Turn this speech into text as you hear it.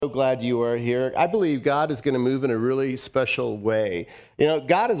So glad you are here. I believe God is going to move in a really special way. You know,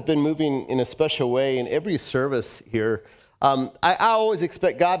 God has been moving in a special way in every service here. I always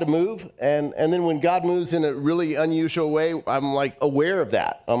expect God to move, and then when God moves in a really unusual way, I'm like aware of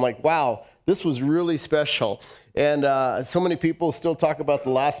that. I'm like, wow, this was really special. And so many people still talk about the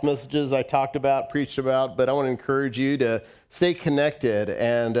last messages I talked about, preached about, but I want to encourage you to stay connected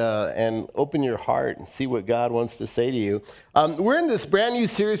and open your heart and see what God wants to say to you. We're in this brand new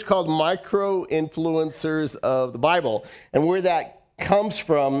series called Micro Influencers of the Bible. And where that comes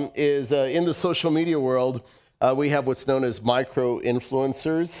from is in the social media world, we have what's known as micro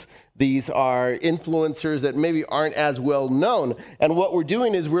influencers. These are influencers that maybe aren't as well known. And what we're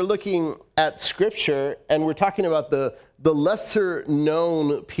doing is we're looking at Scripture and we're talking about the lesser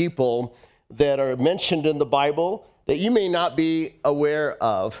known people that are mentioned in the Bible that you may not be aware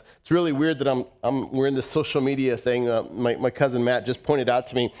of. It's really weird that we're in this social media thing. My cousin Matt just pointed out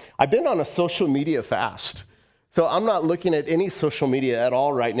to me, I've been on a social media fast. So I'm not looking at any social media at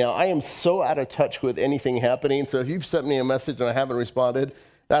all right now. I am so out of touch with anything happening. So if you've sent me a message and I haven't responded,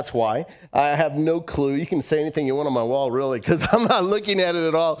 that's why. I have no clue. You can say anything you want on my wall, really, because I'm not looking at it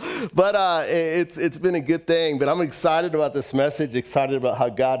at all. But it's been a good thing. But I'm excited about this message, excited about how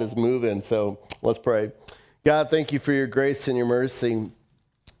God is moving. So let's pray. God, thank you for your grace and your mercy.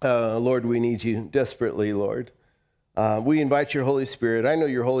 Lord, we need you desperately, Lord. We invite your Holy Spirit. I know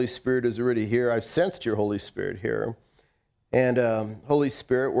your Holy Spirit is already here. I've sensed your Holy Spirit here. And Holy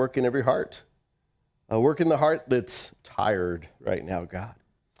Spirit, work in every heart. Work in the heart that's tired right now, God.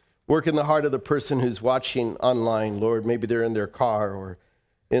 Work in the heart of the person who's watching online, Lord. Maybe they're in their car or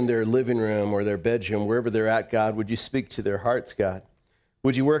in their living room or their bedroom, wherever they're at, God. Would you speak to their hearts, God?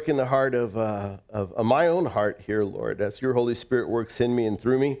 Would you work in the heart of my own heart here, Lord, as your Holy Spirit works in me and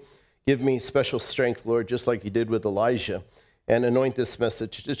through me? Give me special strength, Lord, just like you did with Elijah, and anoint this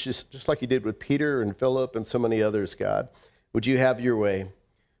message just like you did with Peter and Philip and so many others, God. Would you have your way?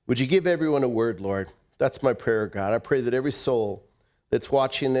 Would you give everyone a word, Lord? That's my prayer, God. I pray that every soul that's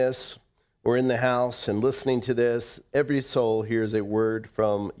watching this or in the house and listening to this, every soul hears a word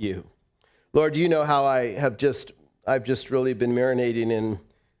from you. Lord, you know how I've just really been marinating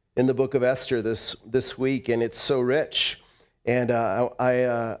in the book of Esther this week, and it's so rich. And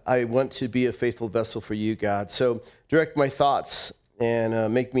I want to be a faithful vessel for you, God. So direct my thoughts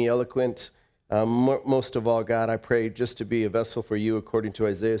and make me eloquent. Most of all, God, I pray just to be a vessel for you according to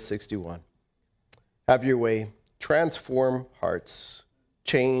Isaiah 61. Have your way. Transform hearts.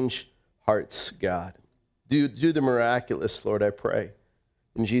 Change hearts, God. Do the miraculous, Lord, I pray.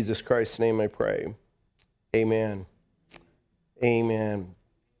 In Jesus Christ's name I pray. Amen. Amen.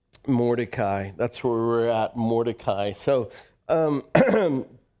 Mordecai. That's where we're at, Mordecai. So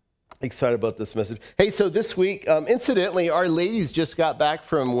excited about this message. Hey, so this week, incidentally, our ladies just got back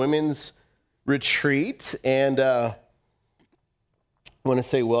from women's retreat, and I want to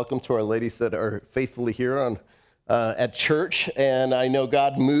say welcome to our ladies that are faithfully here at church, and I know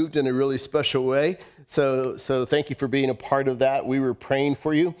God moved in a really special way, so thank you for being a part of that. We were praying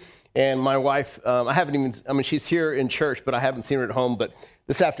for you, and my wife, she's here in church, but I haven't seen her at home, but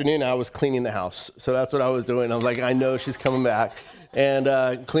this afternoon, I was cleaning the house. So that's what I was doing. I was like, I know she's coming back.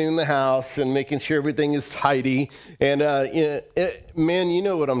 And cleaning the house and making sure everything is tidy. And, man, you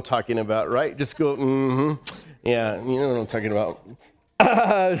know what I'm talking about, right? Just go, Yeah, you know what I'm talking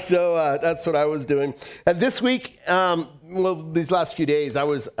about. So that's what I was doing. And this week, these last few days, I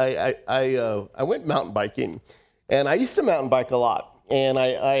went mountain biking. And I used to mountain bike a lot. And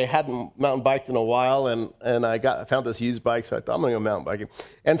I hadn't mountain biked in a while, and I found this used bike, so I thought I'm gonna go mountain biking.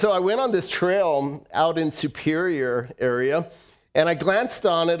 And so I went on this trail out in Superior area, and I glanced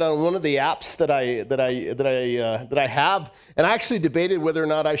on it on one of the apps that I have, and I actually debated whether or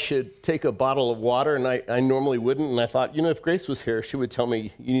not I should take a bottle of water, and I normally wouldn't. And I thought, if Grace was here, she would tell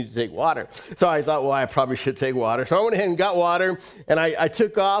me you need to take water. So I thought, well, I probably should take water. So I went ahead and got water, and I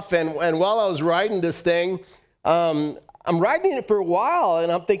took off, and while I was riding this thing, I'm riding it for a while,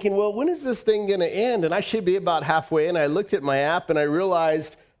 and I'm thinking, well, when is this thing going to end? And I should be about halfway. And I looked at my app, and I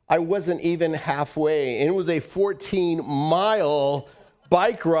realized I wasn't even halfway. And it was a 14-mile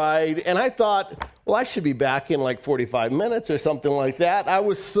bike ride. And I thought, well, I should be back in like 45 minutes or something like that. I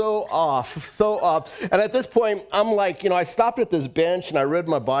was so off. And at this point, I'm like, I stopped at this bench, and I read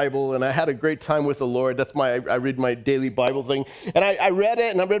my Bible, and I had a great time with the Lord. That's I read my daily Bible thing. And I read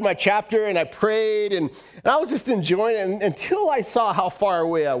it, and I read my chapter, and I prayed, and I was just enjoying it until I saw how far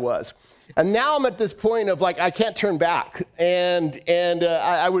away I was. And now I'm at this point of like, I can't turn back. And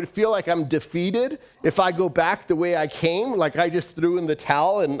I would feel like I'm defeated if I go back the way I came, like I just threw in the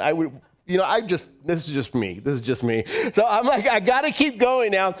towel, and I would this is just me. This is just me. So I'm like, I got to keep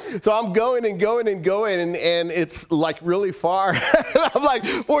going now. So I'm going and going and going, and it's like really far. I'm like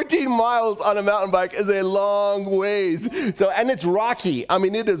 14 miles on a mountain bike is a long ways. So, and it's rocky. I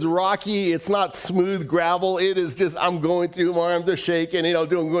mean, it is rocky. It's not smooth gravel. It is just, I'm going through, my arms are shaking,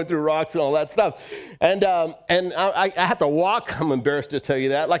 going through rocks and all that stuff. And I have to walk. I'm embarrassed to tell you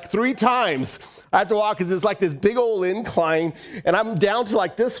that, like 3 times. I have to walk because it's like this big old incline, and I'm down to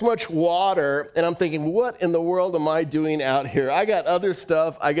like this much water, and I'm thinking, what in the world am I doing out here? I got other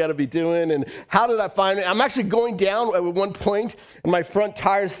stuff I got to be doing, and how did I find it? I'm actually going down at one point, and my front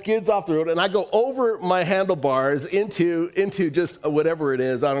tire skids off the road, and I go over my handlebars into just whatever it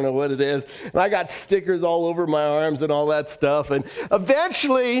is. I don't know what it is, and I got stickers all over my arms and all that stuff, and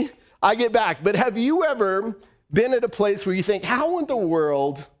eventually I get back. But have you ever been at a place where you think, how in the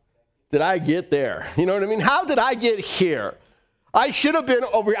world did I get there? You know what I mean? How did I get here? I should have been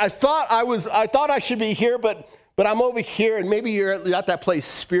over. I thought I should be here, but I'm over here, and maybe you're at that place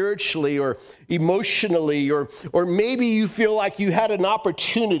spiritually or emotionally, or maybe you feel like you had an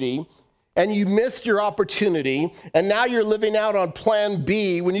opportunity and you missed your opportunity, and now you're living out on plan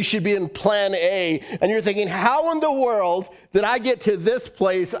B when you should be in plan A, and you're thinking, how in the world did I get to this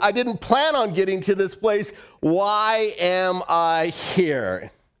place? I didn't plan on getting to this place. Why am I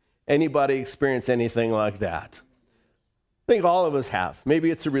here? Anybody experience anything like that? I think all of us have. Maybe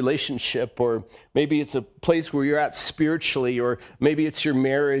it's a relationship, or maybe it's a place where you're at spiritually, or maybe it's your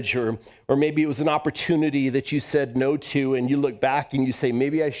marriage, or maybe it was an opportunity that you said no to, and you look back and you say,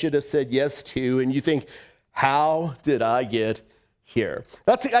 maybe I should have said yes to, and you think, how did I get here?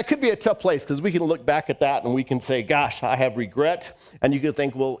 That could be a tough place, because we can look back at that and we can say, gosh, I have regret. And you could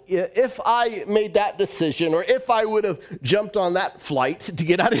think, well, if I made that decision, or if I would have jumped on that flight to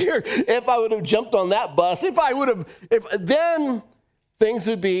get out of here, if I would have jumped on that bus, then things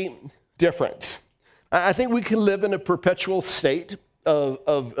would be different. I think we can live in a perpetual state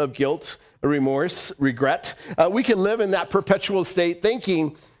of guilt, remorse, regret. We can live in that perpetual state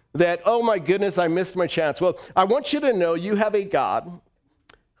thinking that, oh my goodness, I missed my chance. Well, I want you to know you have a God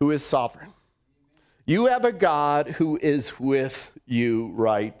who is sovereign. You have a God who is with you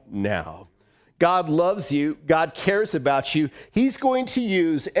right now. God loves you. God cares about you. He's going to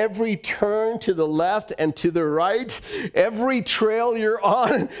use every turn to the left and to the right, every trail you're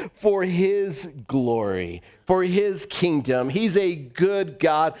on, for his glory, for his kingdom. He's a good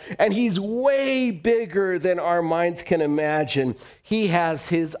God, and he's way bigger than our minds can imagine. He has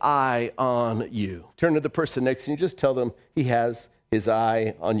his eye on you. Turn to the person next to you, just tell them he has his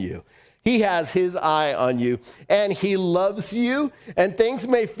eye on you. He has his eye on you, and he loves you, and things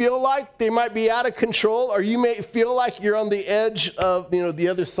may feel like they might be out of control, or you may feel like you're on the edge of, the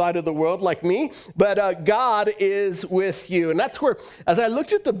other side of the world like me, but God is with you. And that's where, as I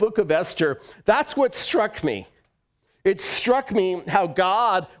looked at the book of Esther, that's what struck me. It struck me how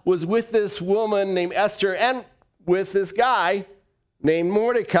God was with this woman named Esther and with this guy named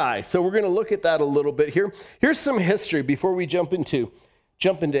Mordecai. So we're going to look at that a little bit here. Here's some history before we jump into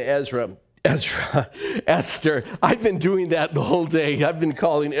Esther. I've been doing that the whole day. I've been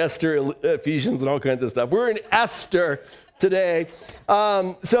calling Esther Ephesians and all kinds of stuff. We're in Esther today.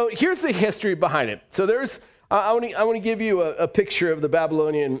 So here's the history behind it. So I want to give you a picture of the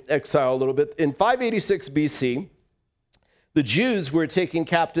Babylonian exile a little bit. In 586 BC, the Jews were taken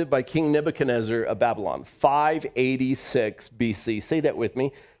captive by King Nebuchadnezzar of Babylon. 586 BC. Say that with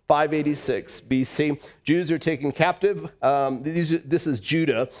me. 586 BC. Jews are taken captive. This is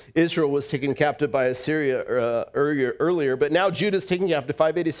Judah. Israel was taken captive by Assyria earlier, but now Judah's taken captive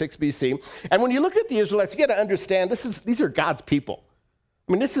 586 BC. And when you look at the Israelites, you got to understand these are God's people.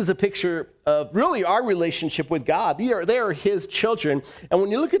 I mean, this is a picture of really our relationship with God. They are his children. And when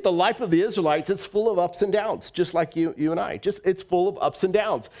you look at the life of the Israelites, it's full of ups and downs, just like you and I. It's full of ups and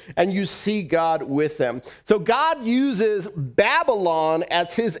downs. And you see God with them. So God uses Babylon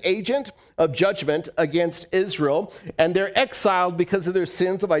as his agent of judgment against Israel. And they're exiled because of their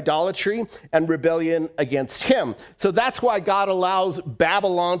sins of idolatry and rebellion against him. So that's why God allows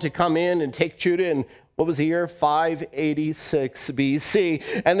Babylon to come in and take Judah and what was the year? 586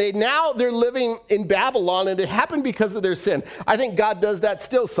 BC. And they're living in Babylon, and it happened because of their sin. I think God does that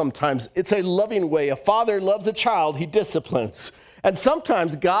still sometimes. It's a loving way. A father loves a child, he disciplines. And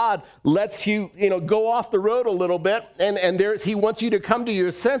sometimes God lets you, go off the road a little bit, and he wants you to come to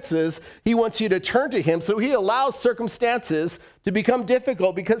your senses. He wants you to turn to him. So he allows circumstances to become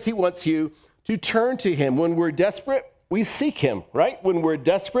difficult because he wants you to turn to him. When we're desperate, we seek him, right? When we're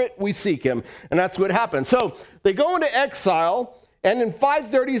desperate, we seek him. And that's what happens. So they go into exile, And in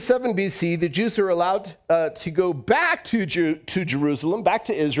 537 BC, the Jews are allowed to go back to Jerusalem, back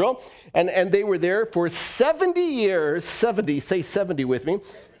to Israel, and they were there for 70 years, 70, say 70 with me,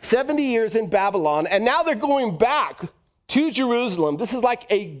 70 years in Babylon, and now they're going back to Jerusalem. This is like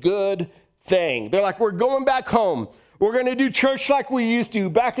a good thing. They're like, we're going back home. We're going to do church like we used to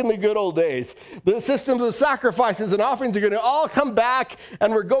back in the good old days. The systems of sacrifices and offerings are going to all come back,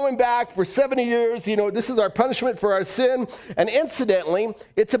 and we're going back for 70 years. You know, this is our punishment for our sin. And incidentally,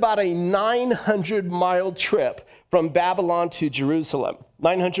 it's about a 900-mile trip from Babylon to Jerusalem.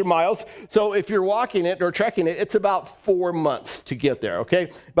 900 miles. So if you're walking it or trekking it, it's about 4 months to get there,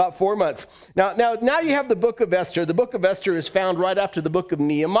 okay? About 4 months. Now you have the book of Esther. The book of Esther is found right after the book of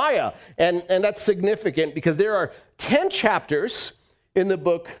Nehemiah. And that's significant because there are 10 chapters in the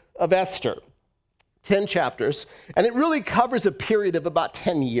book of Esther. 10 chapters. And it really covers a period of about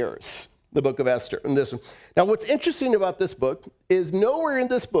 10 years, the book of Esther. And this one. Now what's interesting about this book is nowhere in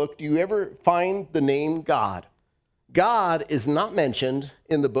this book do you ever find the name God. God is not mentioned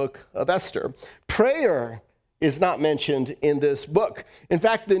in the book of Esther. Prayer is not mentioned in this book. In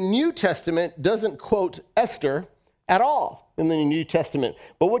fact, the New Testament doesn't quote Esther at all in the New Testament.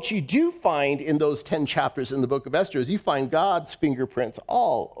 But what you do find in those 10 chapters in the book of Esther is you find God's fingerprints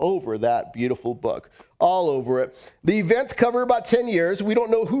all over that beautiful book, all over it. The events cover about 10 years. We don't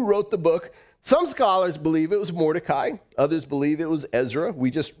know who wrote the book. Some scholars believe it was Mordecai. Others believe it was Ezra.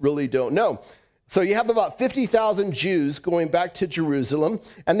 We just really don't know. So you have about 50,000 Jews going back to Jerusalem,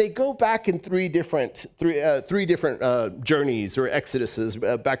 and they go back in three different journeys or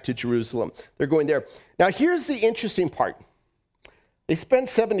exoduses back to Jerusalem. They're going there. Now here's the interesting part. They spent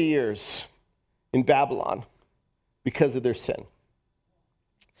 70 years in Babylon because of their sin.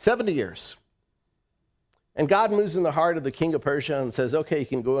 70 years. And God moves in the heart of the king of Persia and says, okay, you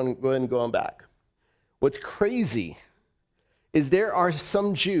can go ahead and go on back. What's crazy is there are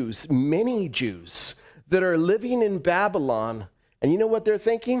some Jews, many Jews, that are living in Babylon, and you know what they're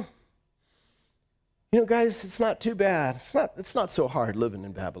thinking? You know, guys, it's not too bad. It's not so hard living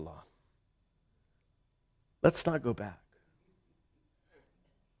in Babylon. Let's not go back.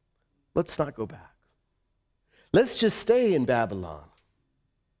 Let's not go back. Let's just stay in Babylon.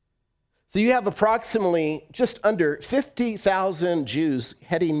 So you have approximately just under 50,000 Jews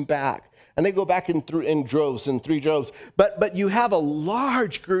heading back. And they go back in droves, in 3 droves. But you have a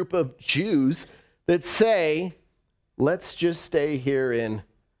large group of Jews that say, let's just stay here in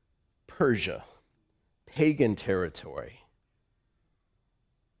Persia, pagan territory.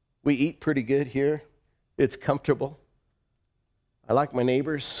 We eat pretty good here. It's comfortable. I like my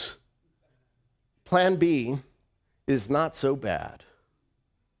neighbors. Plan B is not so bad.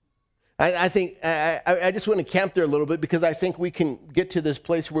 I think I just want to camp there a little bit because I think we can get to this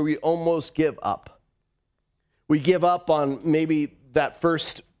place where we almost give up. We give up on maybe that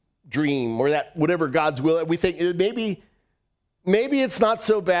first dream or that whatever God's will. We think maybe it's not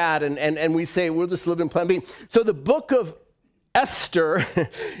so bad, and we say we'll just live in plan B. So the book of Esther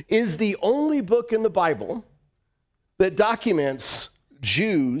is the only book in the Bible that documents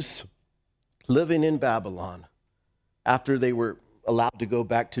Jews living in Babylon after they were allowed to go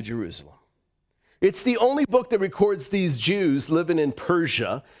back to Jerusalem. It's the only book that records these Jews living in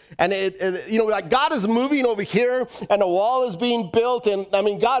Persia. And like God is moving over here and a wall is being built. And I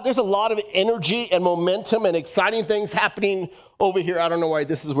mean, God, there's a lot of energy and momentum and exciting things happening over here. I don't know why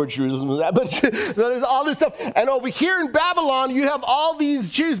this is where Jerusalem is at, but there's all this stuff. And over here in Babylon, you have all these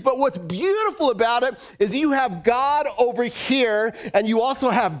Jews. But what's beautiful about it is you have God over here and you also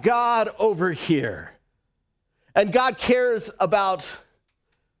have God over here. And God cares about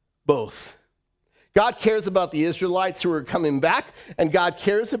both. God cares about the Israelites who are coming back, and God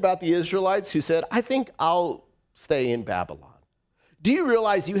cares about the Israelites who said, I think I'll stay in Babylon. Do you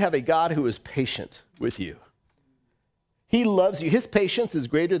realize you have a God who is patient with you? He loves you. His patience is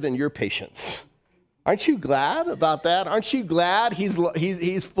greater than your patience. Aren't you glad about that? Aren't you glad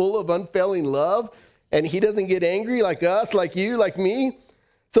he's full of unfailing love, and he doesn't get angry like us, like you, like me?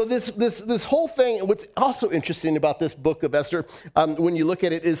 So this whole thing, what's also interesting about this book of Esther, when you look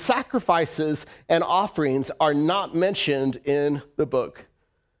at it, is sacrifices and offerings are not mentioned in the book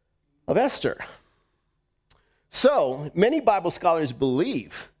of Esther. So many Bible scholars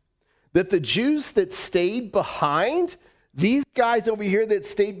believe that the Jews that stayed behind, these guys over here that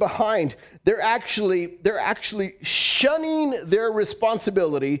stayed behind, they're actually shunning their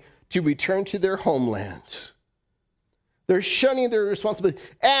responsibility to return to their homeland. They're shunning their responsibility,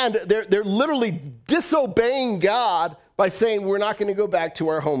 and they're literally disobeying God by saying we're not going to go back to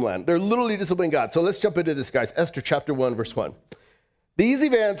our homeland. They're literally disobeying God. So let's jump into this, guys. Esther chapter 1, verse 1. These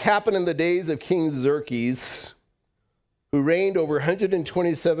events happened in the days of King Xerxes, who reigned over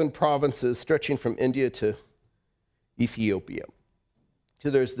 127 provinces stretching from India to Ethiopia. So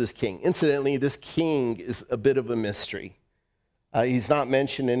there's this king. Incidentally, this king is a bit of a mystery. He's not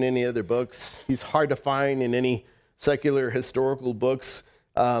mentioned in any other books. He's hard to find in any secular historical books.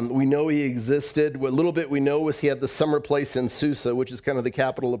 We know he existed. What little bit we know was he had the summer place in Susa, which is kind of the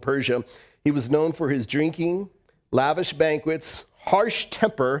capital of Persia. He was known for his drinking, lavish banquets, harsh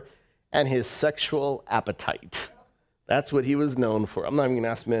temper, and his sexual appetite. That's what he was known for. I'm not even going to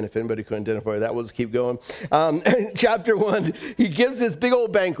ask men if anybody could identify that. We'll just keep going. Chapter 1, he gives this big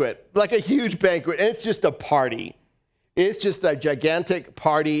old banquet, like a huge banquet, and it's just a party. It's just a gigantic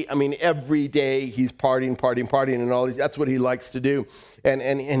party. I mean, every day he's partying, and all these. That's what he likes to do.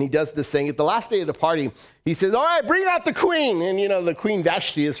 And he does this thing. At the last day of the party, he says, all right, bring out the queen. And, the Queen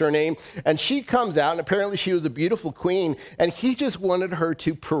Vashti is her name. And she comes out, and apparently she was a beautiful queen. And he just wanted her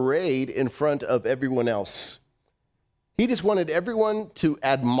to parade in front of everyone else. He just wanted everyone to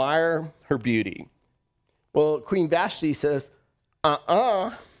admire her beauty. Well, Queen Vashti says,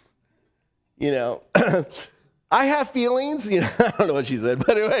 I have feelings. I don't know what she said,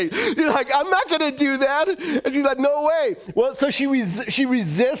 but anyway, she's like, I'm not going to do that. And she's like, no way. Well, so she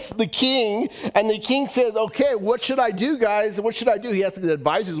resists the king, and the king says, okay, what should I do, guys? What should I do? He asks the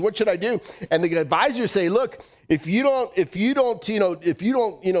advisors, what should I do? And the advisors say, look, if you don't,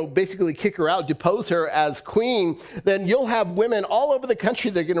 basically kick her out, depose her as queen, then you'll have women all over the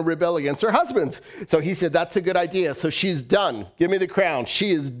country that are going to rebel against their husbands. So he said, that's a good idea. So she's done. Give me the crown.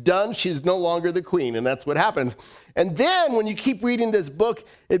 She is done. She's no longer the queen. And that's what happens. And then when you keep reading this book,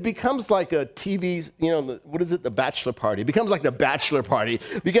 it becomes like a TV, what is it? The bachelor party. It becomes like the bachelor party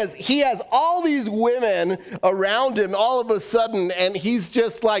because he has all these women around him all of a sudden, and he's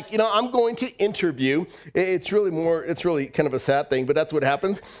just like, I'm going to interview. It's really kind of a sad thing, but that's what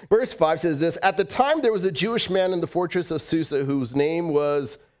happens. Verse 5 says this, at the time there was a Jewish man in the fortress of Susa whose name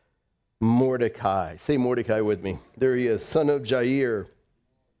was Mordecai. Say Mordecai with me. There he is, son of Jair.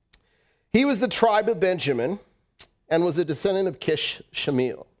 He was the tribe of Benjamin and was a descendant of Kish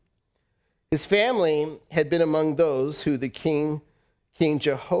Shemiel. His family had been among those who the King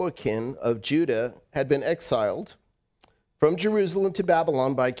Jehoiakim of Judah had been exiled from Jerusalem to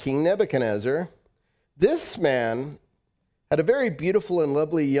Babylon by King Nebuchadnezzar. This man had a very beautiful and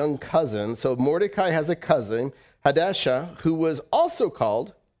lovely young cousin. So Mordecai has a cousin, Hadassah, who was also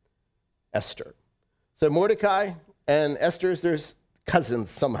called Esther. So Mordecai and Esther, there's cousins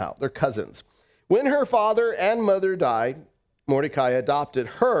somehow. They're cousins. When her father and mother died, Mordecai adopted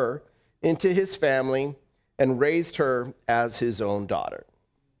her into his family and raised her as his own daughter.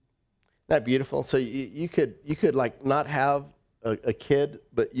 Isn't that beautiful? So you could like not have a kid,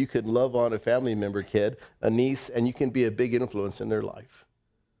 but you could love on a family member kid, a niece, and you can be a big influence in their life.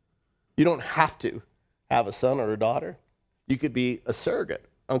 You don't have to have a son or a daughter. You could be a surrogate,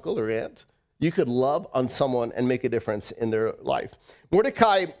 uncle or aunt. You could love on someone and make a difference in their life.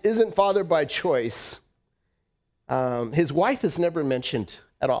 Mordecai isn't fathered by choice. His wife is never mentioned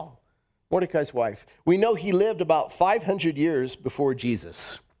at all. Mordecai's wife. We know he lived about 500 years before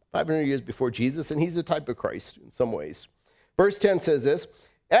Jesus. 500 years before Jesus, and he's a type of Christ in some ways. Verse 10 says this,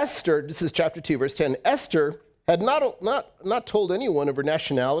 Esther, this is chapter 2, verse 10, Esther had not told anyone of her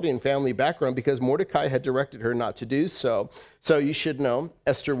nationality and family background because Mordecai had directed her not to do so. So you should know,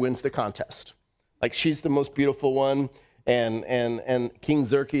 Esther wins the contest. Like she's the most beautiful one, and King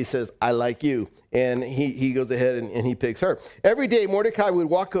Xerxes says, I like you. And he goes ahead and he picks her. Every day, Mordecai would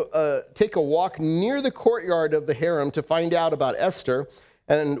take a walk near the courtyard of the harem to find out about Esther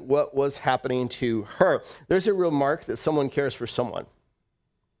and what was happening to her. There's a real mark that someone cares for someone.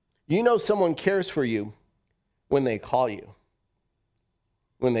 You know someone cares for you when they call you,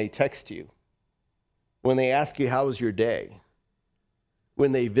 when they text you, when they ask you, how was your day?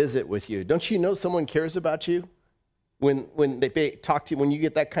 When they visit with you. Don't you know someone cares about you? When they talk to you, when you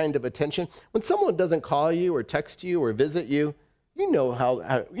get that kind of attention? When someone doesn't call you or text you or visit you, you know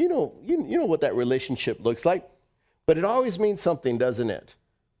how you know what that relationship looks like. But it always means something, doesn't it?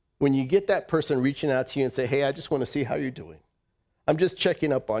 When you get that person reaching out to you and say, hey, I just want to see how you're doing. I'm just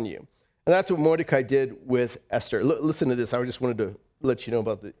checking up on you. And that's what Mordecai did with Esther. Listen to this. I just wanted to let you know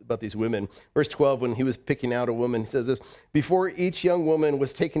about these women. Verse 12, when he was picking out a woman, he says this, before each young woman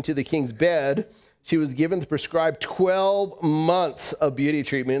was taken to the king's bed, she was given the prescribed 12 months of beauty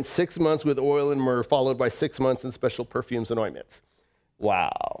treatment, 6 months with oil and myrrh, followed by 6 months in special perfumes and ointments.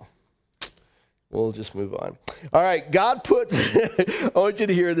 Wow. We'll just move on. All right, God puts, I want you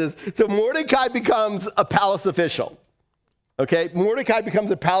to hear this. So Mordecai becomes a palace official. Okay, Mordecai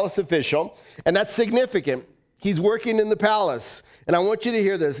becomes a palace official, and that's significant. He's working in the palace. And I want you to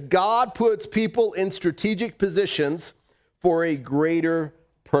hear this. God puts people in strategic positions for a greater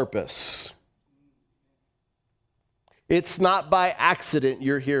purpose. It's not by accident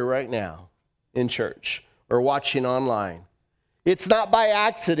you're here right now in church or watching online. It's not by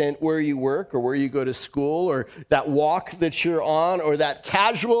accident where you work or where you go to school or that walk that you're on or that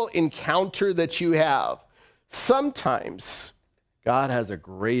casual encounter that you have. Sometimes God has a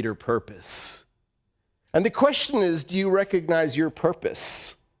greater purpose. And the question is, do you recognize your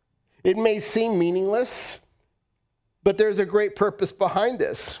purpose? It may seem meaningless, but there's a great purpose behind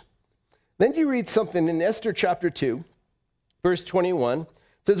this. Then you read something in Esther chapter 2, verse 21. It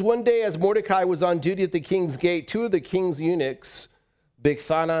says, one day as Mordecai was on duty at the king's gate, two of the king's eunuchs,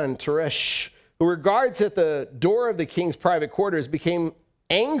 Bigthana and Teresh, who were guards at the door of the king's private quarters, became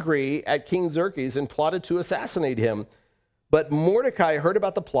angry at King Xerxes and plotted to assassinate him. But Mordecai heard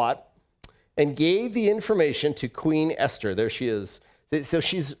about the plot and gave the information to Queen Esther. There she is. So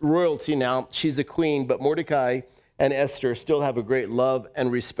she's royalty now. She's a queen, but Mordecai and Esther still have a great love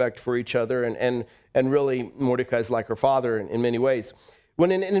and respect for each other. And really, Mordecai's like her father in many ways.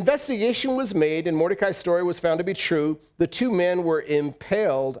 When an investigation was made and Mordecai's story was found to be true, the two men were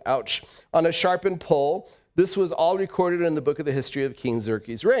impaled, ouch, on a sharpened pole. This was all recorded in the book of the history of King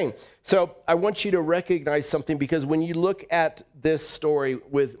Xerxes' reign. So I want you to recognize something, because when you look at this story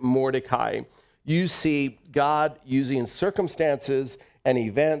with Mordecai, you see God using circumstances and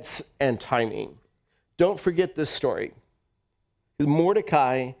events and timing. Don't forget this story.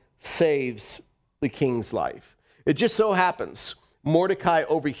 Mordecai saves the king's life. It just so happens Mordecai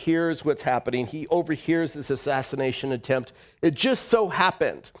overhears what's happening. He overhears this assassination attempt. It just so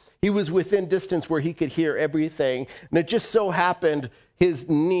happened he was within distance where he could hear everything. And it just so happened his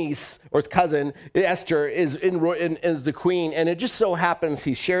niece or his cousin, Esther, is the queen. And it just so happens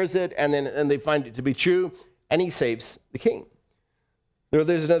he shares it, and they find it to be true, and he saves the king.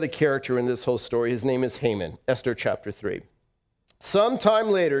 There's another character in this whole story. His name is Haman, Esther chapter 3. Sometime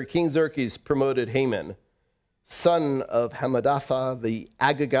later, King Xerxes promoted Haman, son of Hammedatha, the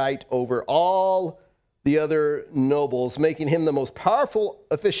Agagite, over all the other nobles, making him the most powerful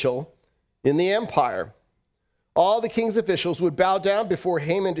official in the empire. All the king's officials would bow down before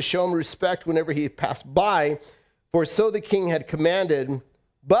Haman to show him respect whenever he passed by, for so the king had commanded.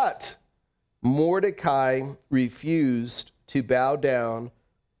 But Mordecai refused to bow down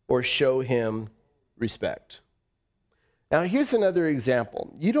or show him respect. Now, here's another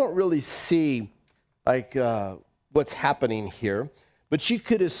example. You don't really see what's happening here, but you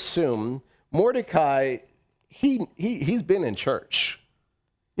could assume Mordecai, he's been in church.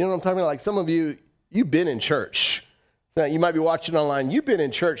 You know what I'm talking about? Like some of you, you've been in church. Now, you might be watching online, you've been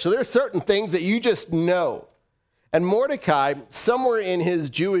in church. So there are certain things that you just know. And Mordecai, somewhere in his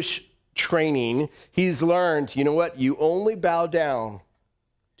Jewish training, he's learned, you know what? You only bow down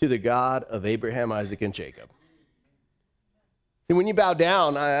to the God of Abraham, Isaac, and Jacob. And when you bow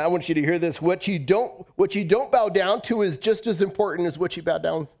down, I want you to hear this. What you don't bow down to is just as important as what you bow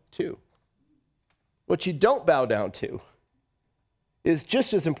down to. What you don't bow down to is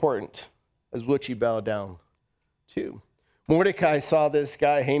just as important as what you bow down to. Mordecai saw this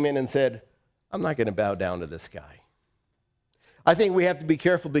guy, Haman, and said, I'm not going to bow down to this guy. I think we have to be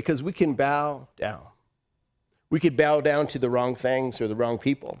careful, because we can bow down. We could bow down to the wrong things or the wrong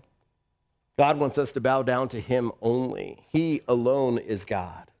people. God wants us to bow down to him only. He alone is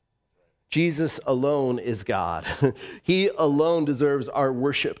God. Jesus alone is God. He alone deserves our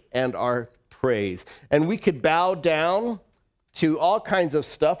worship and our praise. And we could bow down to all kinds of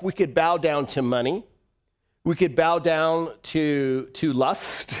stuff. We could bow down to money. We could bow down to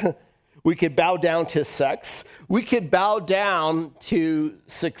lust. We could bow down to sex. We could bow down to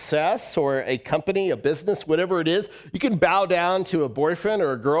success or a company, a business, whatever it is. You can bow down to a boyfriend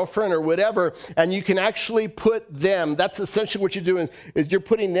or a girlfriend or whatever, and you can actually put them, that's essentially what you're doing, is you're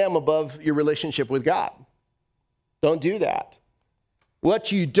putting them above your relationship with God. Don't do that.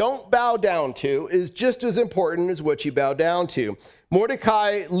 What you don't bow down to is just as important as what you bow down to.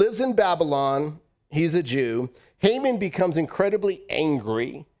 Mordecai lives in Babylon. He's a Jew. Haman becomes incredibly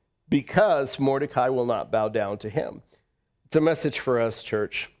angry because Mordecai will not bow down to him. It's a message for us,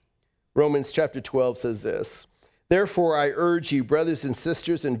 church. Romans chapter 12 says this: Therefore, I urge you, brothers and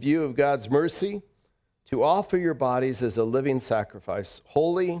sisters, in view of God's mercy, to offer your bodies as a living sacrifice,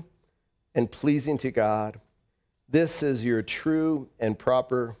 holy and pleasing to God. This is your true and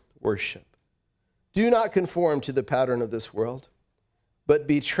proper worship. Do not conform to the pattern of this world, but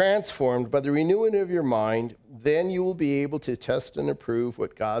be transformed by the renewing of your mind. Then you will be able to test and approve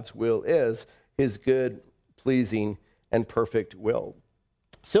what God's will is, his good, pleasing, and perfect will.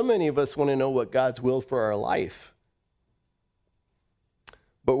 So many of us want to know what God's will for our life,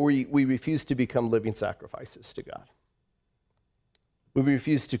 but we refuse to become living sacrifices to God. We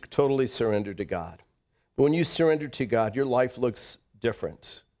refuse to totally surrender to God. But when you surrender to God, your life looks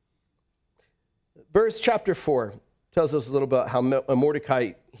different. Verse chapter 4 tells us a little about how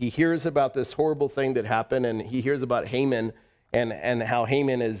Mordecai, he hears about this horrible thing that happened, and he hears about Haman and how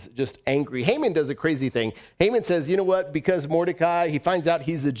Haman is just angry. Haman does a crazy thing. Haman says, you know what, because Mordecai, he finds out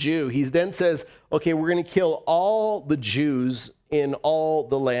he's a Jew. He then says, okay, we're going to kill all the Jews in all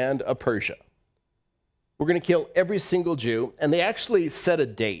the land of Persia. We're going to kill every single Jew. And they actually set a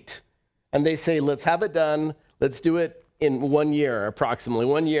date. And they say, let's have it done. Let's do it in 1 year, approximately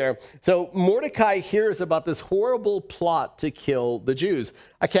 1 year. So Mordecai hears about this horrible plot to kill the Jews.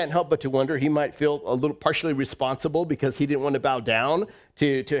 I can't help but to wonder, he might feel a little partially responsible because he didn't want to bow down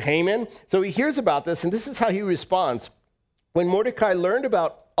to Haman. So he hears about this, and this is how he responds. When Mordecai learned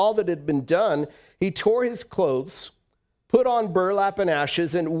about all that had been done, he tore his clothes, put on burlap and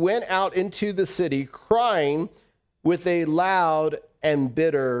ashes, and went out into the city crying with a loud and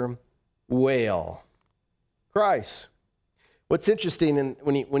bitter wail. Cries. What's interesting and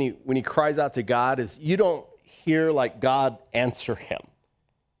when he cries out to God is you don't hear like God answer him.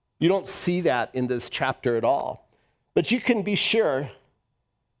 You don't see that in this chapter at all. But you can be sure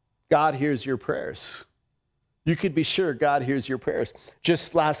God hears your prayers. You could be sure God hears your prayers.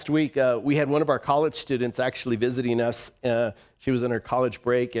 Just last week, we had one of our college students actually visiting us. She was on her college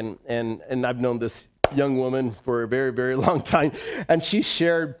break, and I've known this young woman for a very, very long time. And she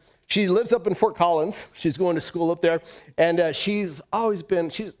shared, she lives up in Fort Collins. She's going to school up there. And she's always been,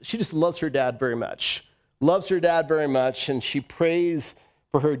 she just loves her dad very much. Loves her dad very much. And she prays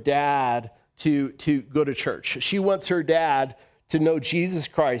for her dad to go to church. She wants her dad to know Jesus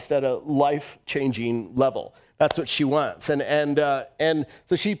Christ at a life-changing level. That's what she wants. And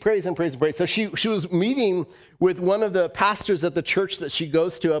so she prays and prays and prays. So she was meeting with one of the pastors at the church that she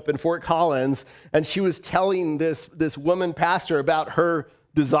goes to up in Fort Collins. And she was telling this woman pastor about her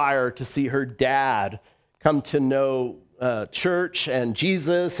desire to see her dad come to know church and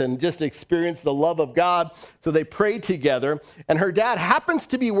Jesus and just experience the love of God. So they prayed together. And her dad happens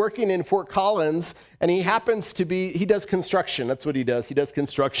to be working in Fort Collins, and he does construction. That's what he does. He does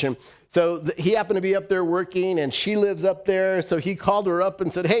construction. So he happened to be up there working, and she lives up there. So he called her up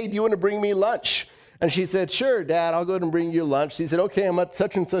and said, hey, do you want to bring me lunch? And she said, sure, Dad, I'll go ahead and bring you lunch. He said, okay, I'm at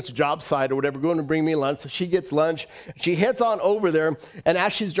such and such job site or whatever, go ahead and bring me lunch. So she gets lunch. She heads on over there, and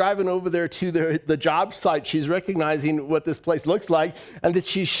as she's driving over there to the job site, she's recognizing what this place looks like, and that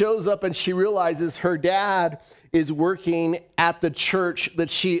she shows up and she realizes her dad is working at the church that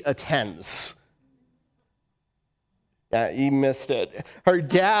she attends. Yeah, you missed it. Her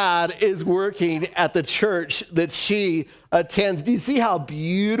dad is working at the church that she attends. Do you see how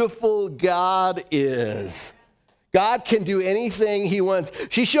beautiful God is? God can do anything he wants.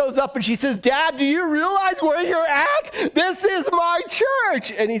 She shows up and she says, Dad, do you realize where you're at? This is my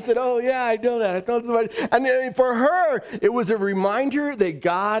church. And he said, oh, yeah, I know that. And for her, it was a reminder that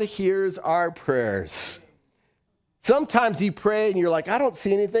God hears our prayers. Sometimes you pray and you're like, I don't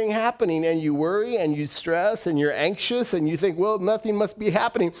see anything happening, and you worry and you stress and you're anxious and you think, well, nothing must be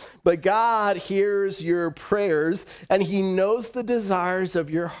happening. But God hears your prayers and he knows the desires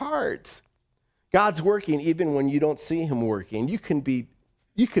of your heart. God's working even when you don't see him working. You could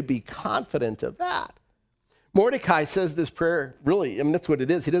be confident of that. Mordecai says this prayer, really, I mean, that's what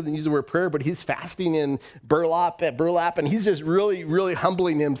it is. He doesn't use the word prayer, but he's fasting in burlap, and he's just really, really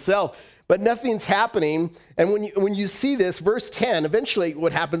humbling himself. But nothing's happening. And when you see this, verse 10, eventually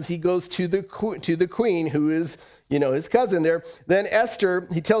what happens, he goes to the queen, who is, his cousin there. Then Esther,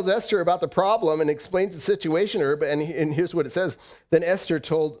 he tells Esther about the problem and explains the situation to her. And here's what it says. Then Esther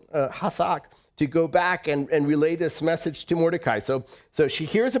told Hathach to go back and relay this message to Mordecai. So she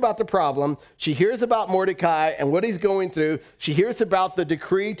hears about the problem. She hears about Mordecai and what he's going through. She hears about the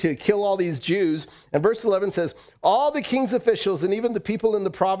decree to kill all these Jews. And verse 11 says, all the king's officials and even the people in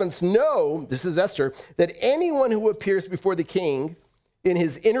the province know, this is Esther, that anyone who appears before the king in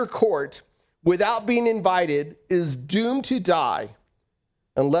his inner court without being invited is doomed to die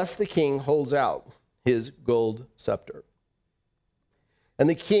unless the king holds out his gold scepter. And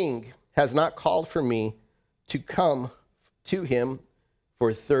the king has not called for me to come to him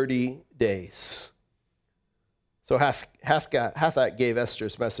for 30 days. So Hathach gave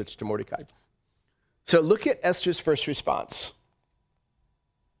Esther's message to Mordecai. So look at Esther's first response.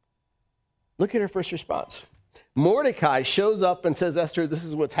 Look at her first response. Mordecai shows up and says, Esther, this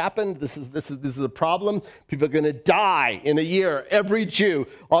is what's happened. This is the problem. People are going to die in a year. Every Jew,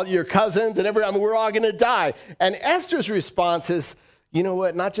 all your cousins and we're all going to die. And Esther's response is, you know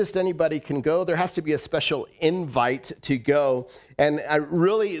what? Not just anybody can go. There has to be a special invite to go. And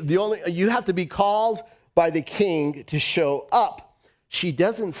you have to be called by the king to show up. She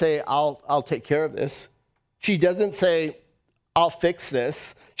doesn't say, I'll take care of this. She doesn't say, I'll fix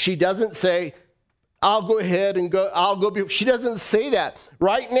this. She doesn't say, I'll go ahead and go. She doesn't say that.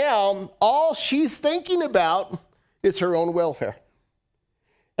 Right now, all she's thinking about is her own welfare.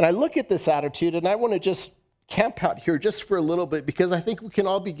 And I look at this attitude, and I want to just camp out here just for a little bit, because I think we can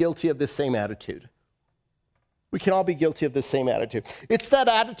all be guilty of this same attitude. We can all be guilty of the same attitude. It's that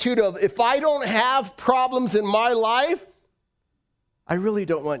attitude of, if I don't have problems in my life, I really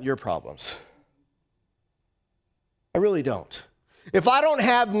don't want your problems. I really don't. If I don't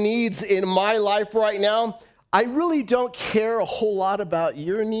have needs in my life right now, I really don't care a whole lot about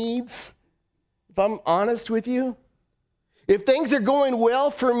your needs, if I'm honest with you. If things are going well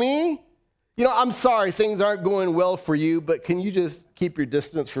for me, I'm sorry things aren't going well for you, but can you just keep your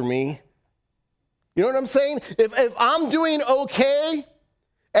distance from me? You know what I'm saying? If I'm doing okay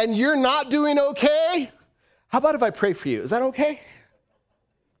and you're not doing okay, how about if I pray for you? Is that okay?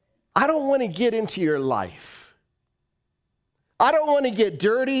 I don't want to get into your life. I don't want to get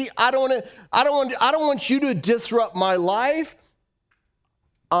dirty. I don't want you to disrupt my life.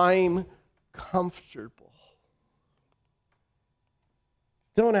 I'm comfortable.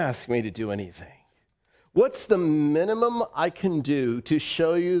 Don't ask me to do anything. What's the minimum I can do to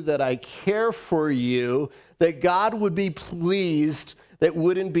show you that I care for you, that God would be pleased, that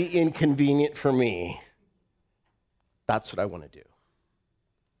wouldn't be inconvenient for me? That's what I want to do.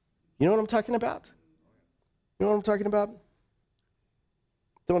 You know what I'm talking about? You know what I'm talking about?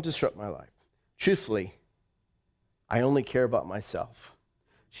 Don't disrupt my life. Truthfully, I only care about myself.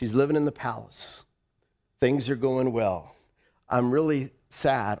 She's living in the palace. Things are going well. I'm really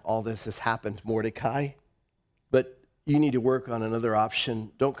sad all this has happened, Mordecai, but you need to work on another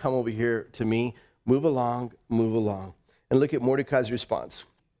option. Don't come over here to me. Move along, move along. And look at Mordecai's response.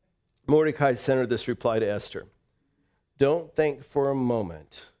 Mordecai centered this reply to Esther. Don't think for a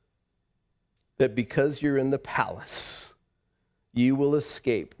moment that because you're in the palace, you will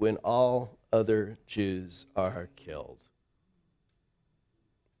escape when all other Jews are killed.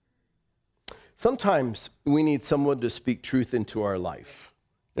 Sometimes we need someone to speak truth into our life.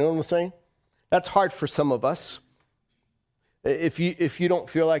 You know what I'm saying? That's hard for some of us. If you don't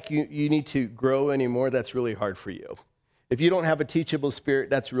feel like you need to grow anymore, that's really hard for you. If you don't have a teachable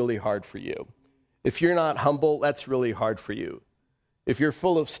spirit, that's really hard for you. If you're not humble, that's really hard for you. If you're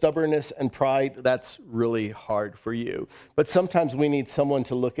full of stubbornness and pride, that's really hard for you. But sometimes we need someone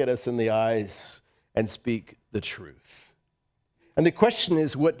to look at us in the eyes and speak the truth. And the question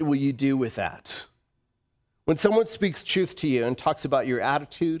is, what will you do with that? When someone speaks truth to you and talks about your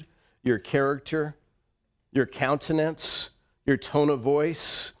attitude, your character, your countenance, your tone of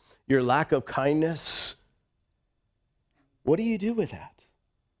voice, your lack of kindness, what do you do with that?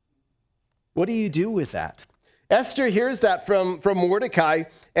 What do you do with that? Esther hears that from Mordecai,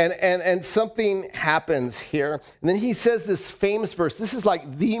 and something happens here. And then he says this famous verse. This is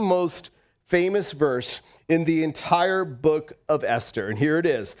like the most famous verse in the entire book of Esther. And here it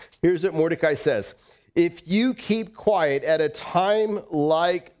is. Here's what Mordecai says. If you keep quiet at a time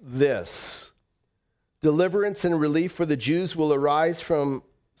like this, deliverance and relief for the Jews will arise from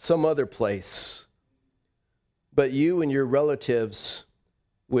some other place, but you and your relatives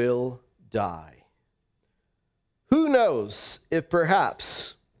will die. Who knows if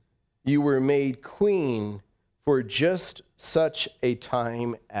perhaps you were made queen for just such a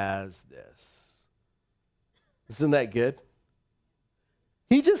time as this? Isn't that good?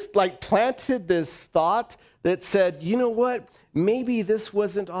 He just planted this thought that said, you know what? Maybe this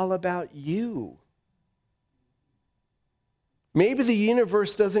wasn't all about you. Maybe the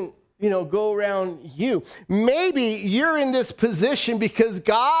universe doesn't, go around you. Maybe you're in this position because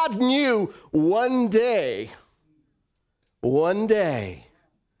God knew one day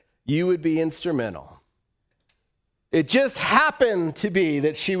you would be instrumental. It just happened to be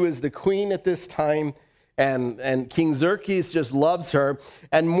that she was the queen at this time, and King Xerxes just loves her.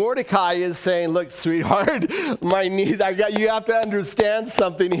 And Mordecai is saying, look, sweetheart, my niece, you have to understand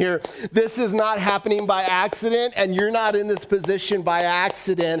something here. This is not happening by accident, and you're not in this position by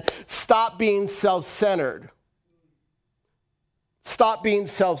accident. Stop being self-centered. Stop being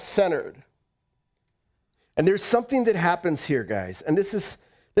self-centered. And there's something that happens here, guys. And there's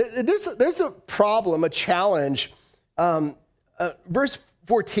a problem, a challenge. Verse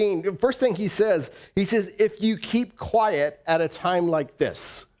 14, the first thing he says, if you keep quiet at a time like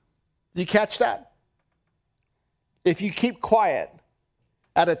this. Did you catch that? If you keep quiet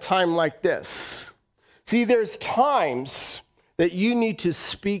at a time like this. See, there's times that you need to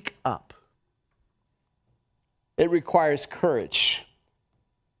speak up. It requires courage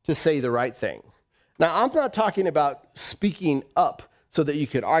to say the right thing. Now, I'm not talking about speaking up so that you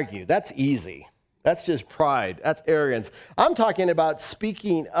could argue. That's easy. That's just pride. That's arrogance. I'm talking about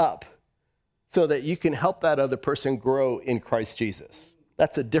speaking up so that you can help that other person grow in Christ Jesus.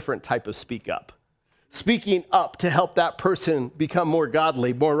 That's a different type of speak up. Speaking up to help that person become more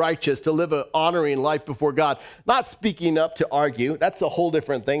godly, more righteous, to live an honoring life before God. Not speaking up to argue. That's a whole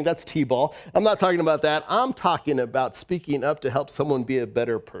different thing. That's T-ball. I'm not talking about that. I'm talking about speaking up to help someone be a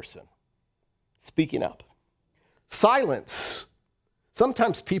better person. Speaking up. Silence.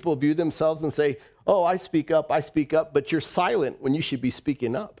 Sometimes people view themselves and say, oh, I speak up, but you're silent when you should be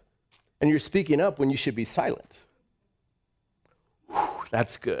speaking up. And you're speaking up when you should be silent.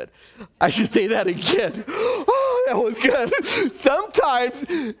 That's good. I should say that again. Oh, that was good. Sometimes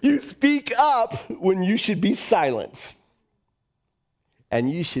you speak up when you should be silent. And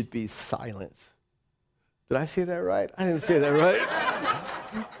you should be silent. Did I say that right? I didn't say that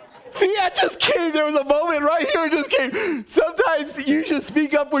right. See, I just came. There was a moment right here. It just came. Sometimes you should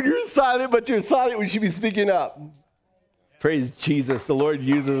speak up when you're silent, but you're silent when you should be speaking up. Praise Jesus. The Lord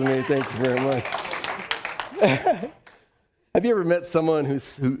uses me. Thank you very much. Have you ever met someone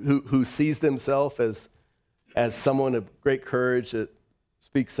who sees themselves as someone of great courage that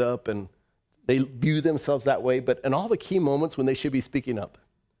speaks up, and they view themselves that way, but in all the key moments when they should be speaking up,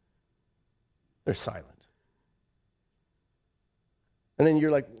 they're silent. And then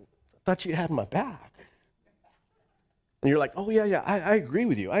you're like, I thought you had my back. And you're like, oh, yeah, I agree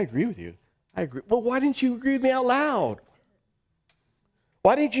with you. I agree. Well, why didn't you agree with me out loud?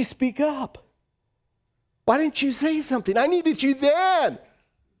 Why didn't you speak up? Why didn't you say something? I needed you then.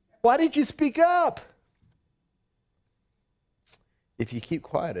 Why didn't you speak up? If you keep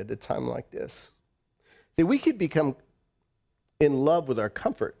quiet at a time like this. See, we could become in love with our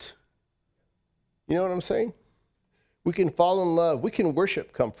comfort. You know what I'm saying? We can fall in love. We can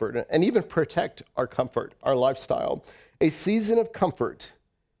worship comfort and even protect our comfort, our lifestyle. A season of comfort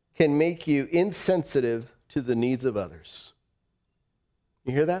can make you insensitive to the needs of others.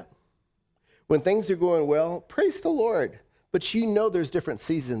 You hear that? When things are going well, praise the Lord. But you know there's different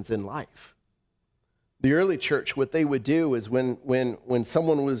seasons in life. The early church, what they would do is when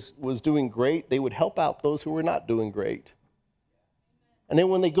someone was doing great, they would help out those who were not doing great. And then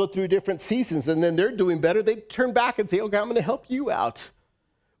when they go through different seasons and then they're doing better, they turn back and say, okay, I'm going to help you out.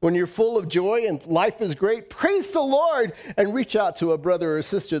 When you're full of joy and life is great, praise the Lord and reach out to a brother or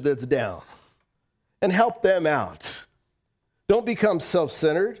sister that's down and help them out. Don't become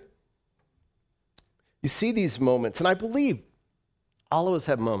self-centered. You see these moments, and I believe all of us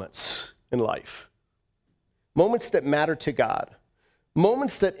have moments in life. Moments that matter to God.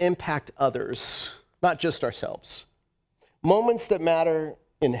 Moments that impact others, not just ourselves. Moments that matter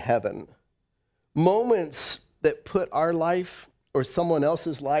in heaven. Moments that put our life or someone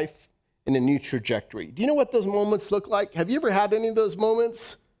else's life in a new trajectory. Do you know what those moments look like? Have you ever had any of those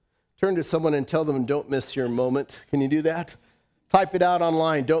moments? Turn to someone and tell them, don't miss your moment. Can you do that? Type it out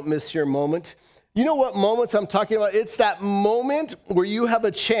online, don't miss your moment. You know what moments I'm talking about? It's that moment where you have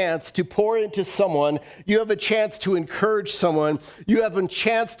a chance to pour into someone. You have a chance to encourage someone. You have a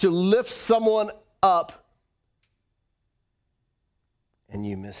chance to lift someone up. And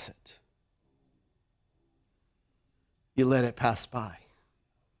you miss it. You let it pass by.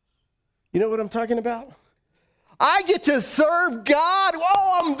 You know what I'm talking about? I get to serve God.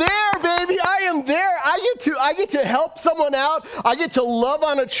 Oh, I'm there, baby. I am there. I get to help someone out. I get to love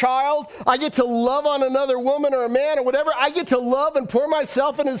on a child. I get to love on another woman or a man or whatever. I get to love and pour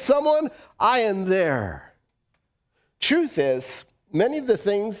myself into someone. I am there. Truth is, many of the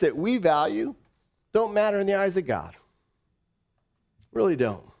things that we value don't matter in the eyes of God. Really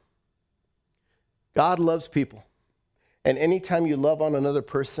don't. God loves people. And anytime you love on another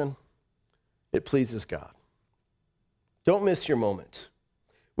person, it pleases God. Don't miss your moment.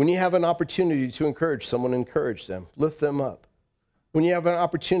 When you have an opportunity to encourage someone, encourage them. Lift them up. When you have an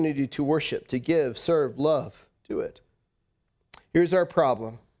opportunity to worship, to give, serve, love, do it. Here's our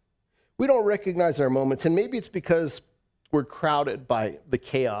problem. We don't recognize our moments, and maybe it's because we're crowded by the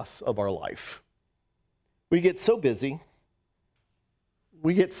chaos of our life. We get so busy.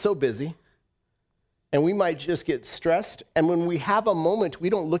 And we might just get stressed. And when we have a moment, we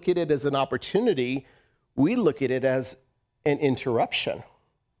don't look at it as an opportunity. We look at it as an interruption.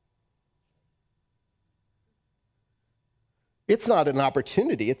 It's not an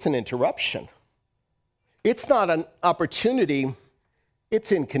opportunity, it's an interruption. It's not an opportunity,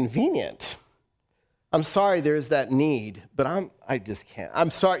 it's inconvenient. I'm sorry there's that need, but I just can't.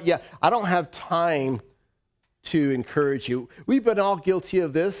 I'm sorry, I don't have time to encourage you. We've been all guilty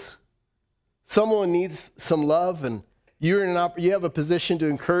of this. Someone needs some love, and you have a position to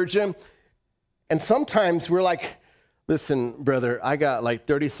encourage them. And sometimes we're like, Listen, brother, I got like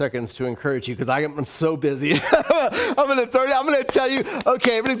 30 seconds to encourage you because I'm so busy. I'm going to tell you,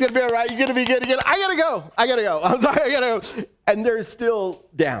 okay, everything's going to be all right. You're going to be good again. I got to go. I'm sorry, I got to go. And they're still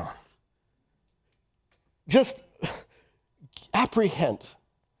down. Just apprehend.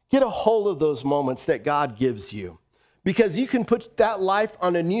 Get a hold of those moments that God gives you, because you can put that life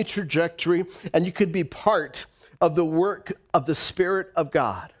on a new trajectory and you could be part of the work of the Spirit of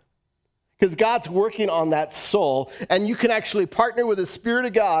God. Because God's working on that soul, and you can actually partner with the Spirit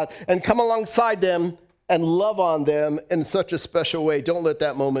of God and come alongside them and love on them in such a special way. Don't let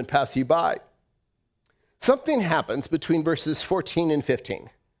that moment pass you by. Something happens between verses 14 and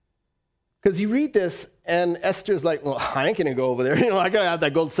 15. Because you read this, and Esther's like, well, I ain't going to go over there. I got to have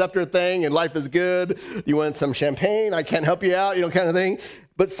that gold scepter thing, and life is good. You want some champagne? I can't help you out, kind of thing.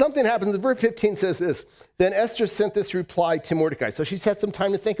 But something happens. Verse 15 says this. Then Esther sent this reply to Mordecai. So she's had some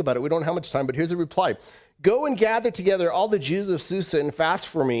time to think about it. We don't have much time, but here's a reply. Go and gather together all the Jews of Susa and fast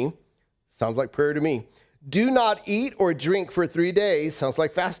for me. Sounds like prayer to me. Do not eat or drink for 3 days. Sounds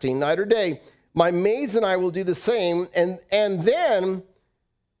like fasting, night or day. My maids and I will do the same. And then,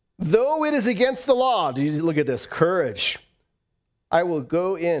 though it is against the law, do you look at this? Courage. I will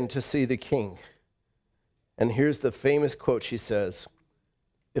go in to see the king. And here's the famous quote she says,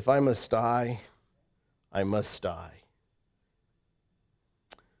 if I must die, I must die.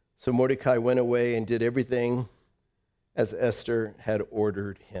 So Mordecai went away and did everything as Esther had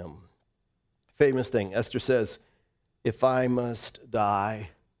ordered him. Famous thing, Esther says, if I must die,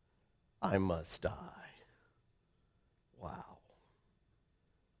 I must die. Wow.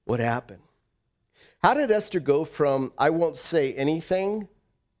 What happened? How did Esther go from I won't say anything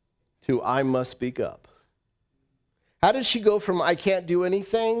to I must speak up? How did she go from I can't do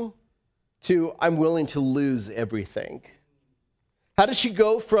anything to I'm willing to lose everything? How did she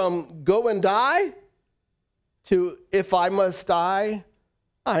go from go and die to if I must die,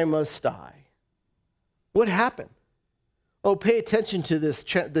 I must die? What happened? Oh, pay attention to this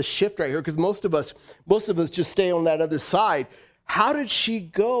shift right here, because most of us just stay on that other side. How did she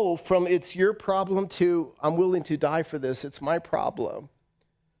go from it's your problem to I'm willing to die for this, it's my problem?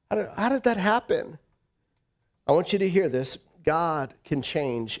 How did that happen? I want you to hear this. God can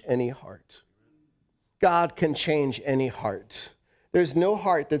change any heart. God can change any heart. There's no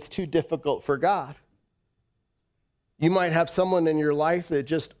heart that's too difficult for God. You might have someone in your life that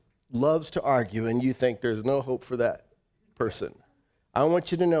just loves to argue, and you think there's no hope for that person. I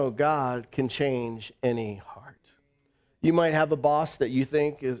want you to know God can change any heart. You might have a boss that you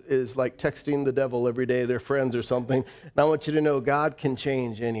think is like texting the devil every day, their friends or something. And I want you to know God can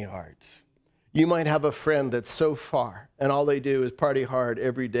change any heart. You might have a friend that's so far, and all they do is party hard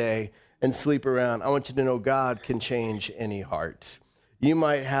every day and sleep around. I want you to know God can change any heart. You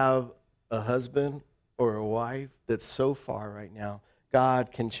might have a husband or a wife that's so far right now.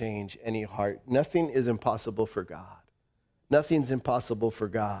 God can change any heart. Nothing is impossible for God. Nothing's impossible for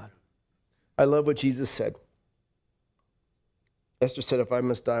God. I love what Jesus said. Esther said, if I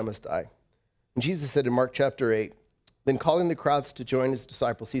must die, I must die. And Jesus said in Mark chapter 8, then calling the crowds to join his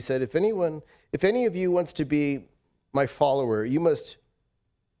disciples, he said, if any of you wants to be my follower, you must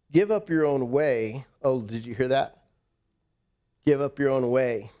give up your own way. Oh, did you hear that? Give up your own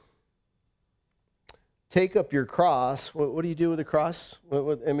way. Take up your cross. What do you do with the cross?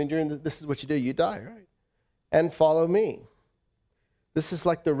 This is what you do. You die, right? And follow me. This is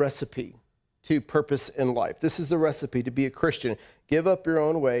like the recipe to purpose in life. This is the recipe to be a Christian. Give up your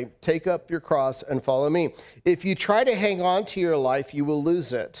own way, take up your cross, and follow me. If you try to hang on to your life, you will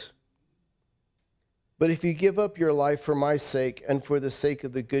lose it. But if you give up your life for my sake and for the sake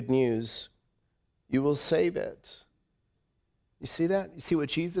of the good news, you will save it. You see that? You see what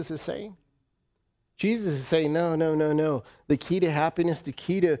Jesus is saying? Jesus is saying, no. The key to happiness, the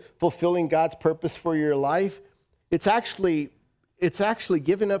key to fulfilling God's purpose for your life, it's actually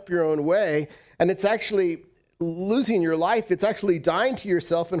giving up your own way, and it's actually losing your life. It's actually dying to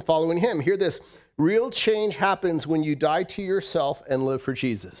yourself and following him. Hear this. Real change happens when you die to yourself and live for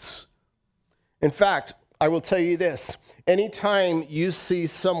Jesus. In fact, I will tell you this. Anytime you see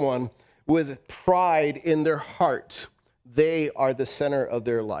someone with pride in their heart, they are the center of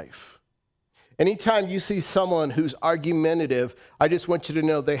their life. Anytime you see someone who's argumentative, I just want you to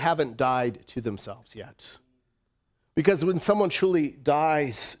know they haven't died to themselves yet. Because when someone truly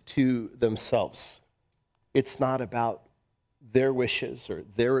dies to themselves, it's not about their wishes or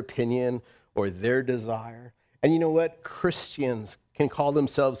their opinion or their desire. And you know what? Christians can call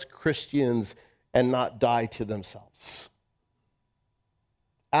themselves Christians and not die to themselves.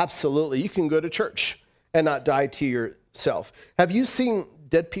 Absolutely. You can go to church and not die to yourself. Have you seen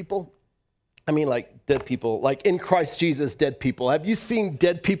dead people? I mean, like dead people, like in Christ Jesus, dead people. Have you seen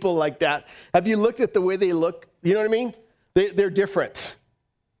dead people like that? Have you looked at the way they look? You know what I mean? They're different.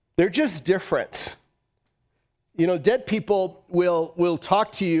 They're just different. You know, dead people will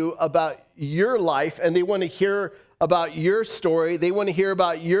talk to you about your life, and they want to hear about your story. They want to hear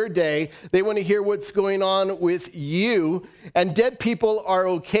about your day. They want to hear what's going on with you. And dead people are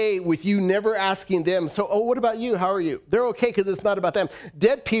okay with you never asking them, so, oh, what about you? How are you? They're okay because it's not about them.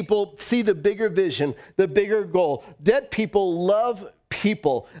 Dead people see the bigger vision, the bigger goal. Dead people love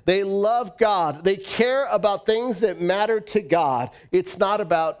people. They love God. They care about things that matter to God. It's not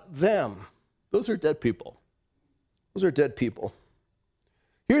about them. Those are dead people. Those are dead people.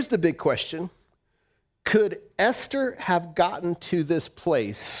 Here's the big question. Could Esther have gotten to this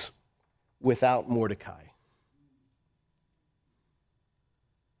place without Mordecai?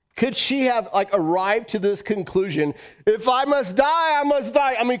 Could she have arrived to this conclusion? If I must die, I must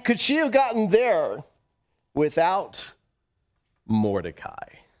die. I mean, could she have gotten there without Mordecai?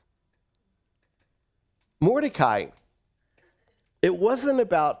 Mordecai, it wasn't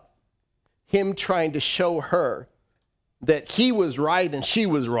about him trying to show her that he was right and she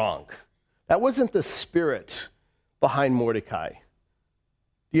was wrong. That wasn't the spirit behind Mordecai.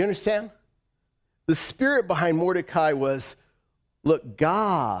 Do you understand? The spirit behind Mordecai was, look,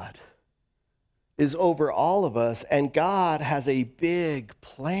 God is over all of us, and God has a big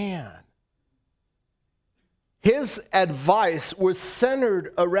plan. His advice was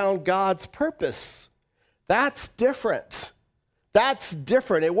centered around God's purpose. That's different. That's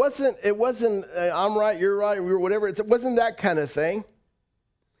different. It wasn't I'm right, you're right, whatever. It wasn't that kind of thing.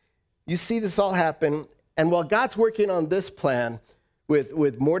 You see this all happen, and while God's working on this plan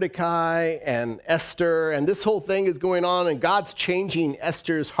with Mordecai and Esther, and this whole thing is going on, and God's changing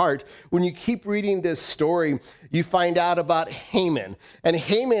Esther's heart, when you keep reading this story, you find out about Haman. And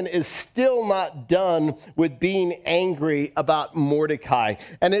Haman is still not done with being angry about Mordecai.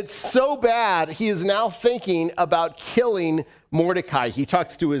 And it's so bad, he is now thinking about killing Mordecai. He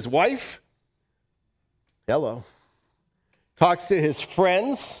talks to his wife. Hello. Talks to his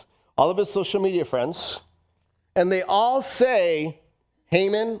friends, all of his social media friends, and they all say,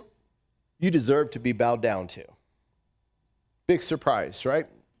 Haman, you deserve to be bowed down to. Big surprise, right?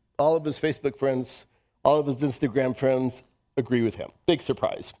 All of his Facebook friends, all of his Instagram friends agree with him. Big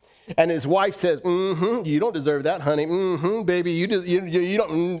surprise. And his wife says, you don't deserve that, honey. Baby, you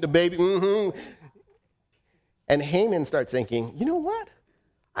don't, baby, And Haman starts thinking, you know what?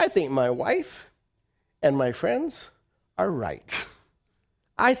 I think my wife and my friends are right.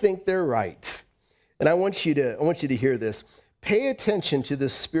 I think they're right. And I want you to hear this. Pay attention to the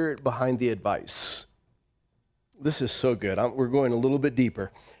spirit behind the advice. This is so good. We're going a little bit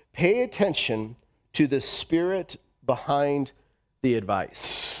deeper. Pay attention to the spirit behind the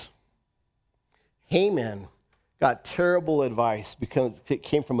advice. Haman got terrible advice because it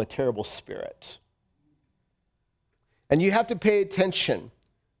came from a terrible spirit. And you have to pay attention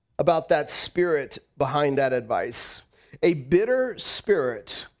about that spirit behind that advice. A bitter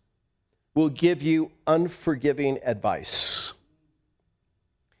spirit will give you unforgiving advice.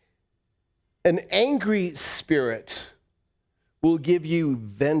 An angry spirit will give you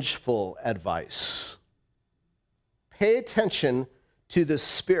vengeful advice. Pay attention to the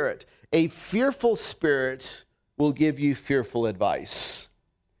spirit. A fearful spirit will give you fearful advice.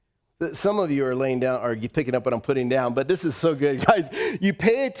 Some of you are laying down, or you picking up what I'm putting down, but this is so good, guys. You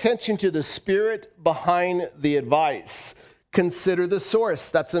pay attention to the spirit behind the advice. Consider the source.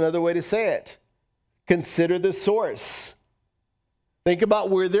 That's another way to say it. Consider the source. Think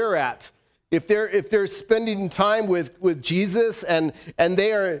about where they're at. If they're spending time with Jesus and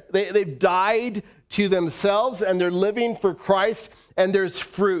they've died to themselves and they're living for Christ, and there's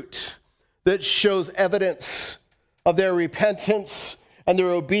fruit that shows evidence of their repentance and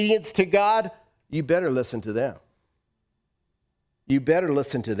their obedience to God, you better listen to them. You better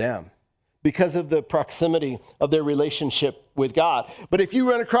listen to them because of the proximity of their relationship with God. But if you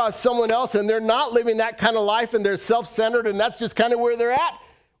run across someone else and they're not living that kind of life and they're self-centered and that's just kind of where they're at,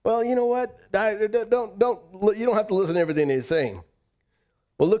 well, you know what? You don't have to listen to everything he's saying.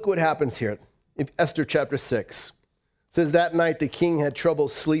 Well, look what happens here. In Esther chapter 6. It says, that night the king had trouble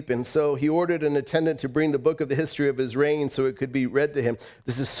sleeping, so he ordered an attendant to bring the book of the history of his reign so it could be read to him.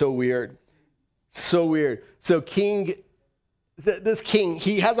 This is so weird. So weird. So this king,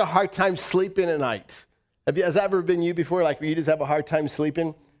 he has a hard time sleeping at night. Has that ever been you before? Like, you just have a hard time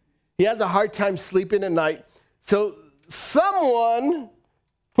sleeping? He has a hard time sleeping at night. So someone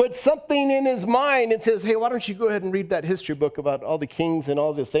put something in his mind and says, hey, why don't you go ahead and read that history book about all the kings and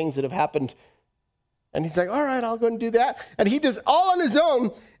all the things that have happened. And he's like, all right, I'll go and do that. And he does all on his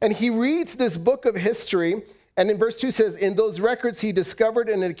own. And he reads this book of history, and in verse 2 says, in those records he discovered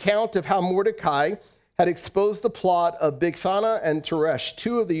an account of how Mordecai had exposed the plot of Bigthana and Teresh,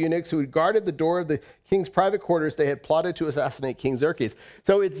 two of the eunuchs who had guarded the door of the king's private quarters. They had plotted to assassinate King Xerxes.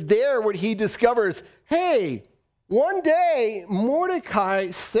 So it's there where he discovers, hey, one day Mordecai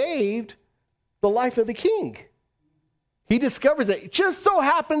saved the life of the king. He discovers it. It just so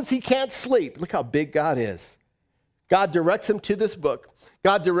happens he can't sleep. Look how big God is. God directs him to this book.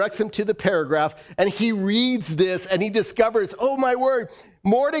 God directs him to the paragraph, and he reads this, and he discovers, oh my word,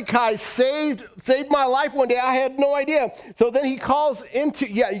 Mordecai saved my life one day. I had no idea. So then he calls into,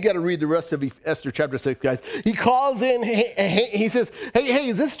 you got to read the rest of Esther chapter 6, guys. He calls in, he says, hey,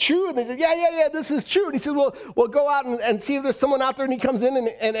 is this true? And they say, yeah, this is true. And he says, well, go out and see if there's someone out there. And he comes in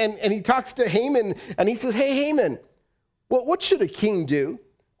and he talks to Haman, and he says, hey, Haman, well, what should a king do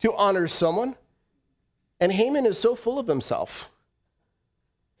to honor someone? And Haman is so full of himself.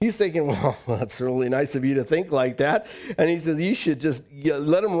 He's thinking, well, that's really nice of you to think like that. And he says, you should just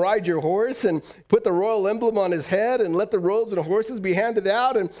let him ride your horse and put the royal emblem on his head and let the robes and horses be handed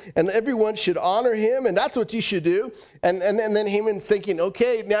out, and everyone should honor him, and that's what you should do. And then Haman's thinking,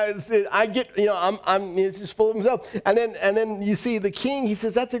 okay, now I get, he's just full of himself. And then you see the king, he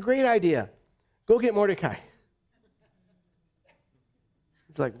says, that's a great idea. Go get Mordecai.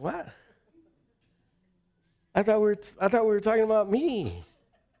 He's like, what? I thought we were talking about me.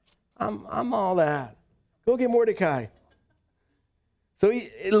 I'm all that. Go get Mordecai. So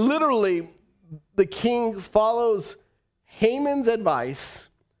the king follows Haman's advice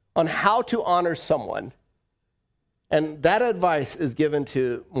on how to honor someone. And that advice is given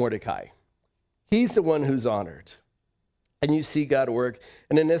to Mordecai. He's the one who's honored. And you see God work.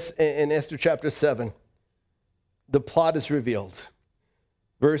 And in Esther chapter 7, the plot is revealed.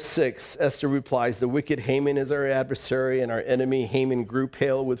 Verse 6, Esther replies, the wicked Haman is our adversary, and our enemy Haman grew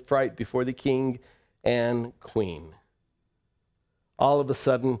pale with fright before the king and queen. All of a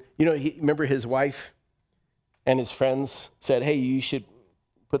sudden, remember his wife and his friends said, hey, you should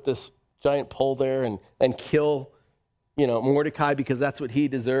put this giant pole there and kill, Mordecai, because that's what he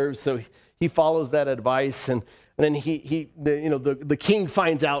deserves. So he follows that advice, and then the king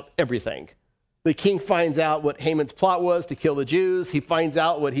finds out everything. The king finds out what Haman's plot was to kill the Jews. He finds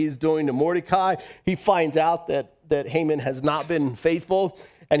out what he's doing to Mordecai. He finds out that Haman has not been faithful.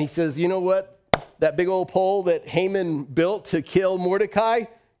 And he says, you know what? That big old pole that Haman built to kill Mordecai,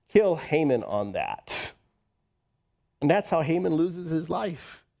 kill Haman on that. And that's how Haman loses his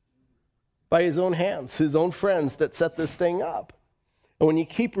life. By his own hands, his own friends that set this thing up. And when you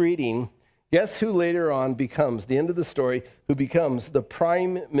keep reading, guess who later on becomes, the end of the story, who becomes the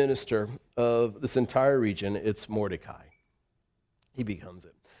prime minister of this entire region? It's Mordecai. He becomes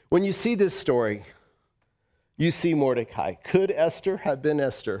it. When you see this story, you see Mordecai. Could Esther have been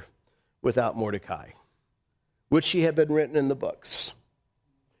Esther without Mordecai? Would she have been written in the books?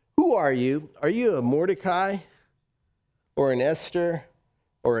 Who are you? Are you a Mordecai or an Esther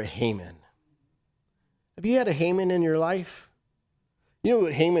or a Haman? Have you had a Haman in your life? You know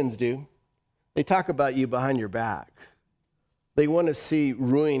what Hamans do? They talk about you behind your back. They want to see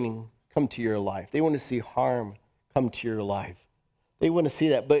ruining come to your life. They want to see harm come to your life. They want to see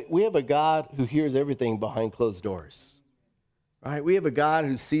that. But we have a God who hears everything behind closed doors. Right? We have a God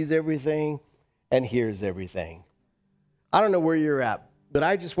who sees everything and hears everything. I don't know where you're at, but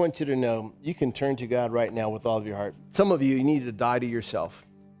I just want you to know you can turn to God right now with all of your heart. Some of you need to die to yourself.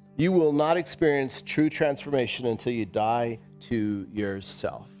 You will not experience true transformation until you die to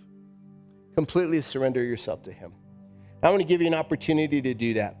yourself. Completely surrender yourself to him. I want to give you an opportunity to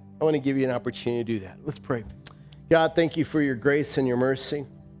do that. Let's pray. God, thank you for your grace and your mercy.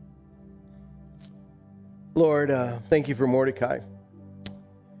 Lord, thank you for Mordecai.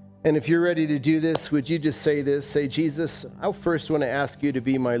 And if you're ready to do this, would you just say this? Say, Jesus, I first want to ask you to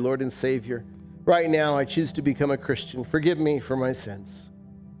be my Lord and Savior. Right now, I choose to become a Christian. Forgive me for my sins.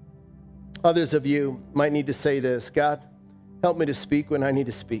 Others of you might need to say this. God, help me to speak when I need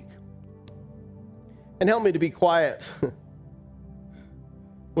to speak. And help me to be quiet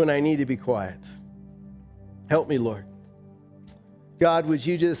when I need to be quiet. Help me, Lord. God, would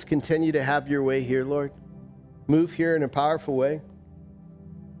you just continue to have your way here, Lord? Move here in a powerful way.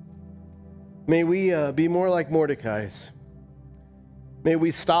 May we be more like Mordecai's. May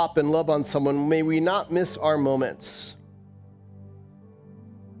we stop and love on someone. May we not miss our moments.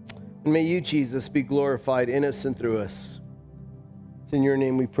 And may you, Jesus, be glorified in us and through us. It's in your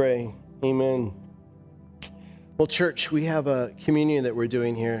name we pray. Amen. Well, church, we have a communion that we're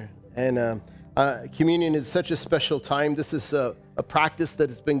doing here. And communion is such a special time. This is a practice that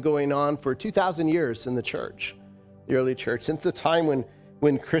has been going on for 2,000 years in the church, the early church. Since the time when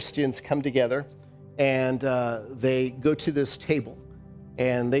when Christians come together and they go to this table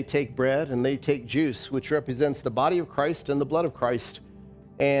and they take bread and they take juice, which represents the body of Christ and the blood of Christ.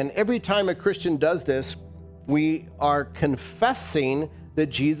 And every time a Christian does this, we are confessing that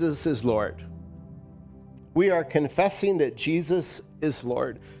Jesus is Lord. We are confessing that Jesus is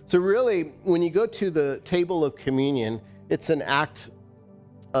Lord. So really, when you go to the table of communion, it's an act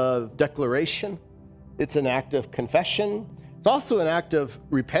of declaration. It's an act of confession. It's also an act of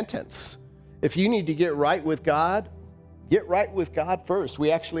repentance. If you need to get right with God first.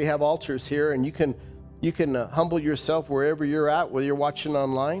 We actually have altars here, and you can humble yourself wherever you're at, whether you're watching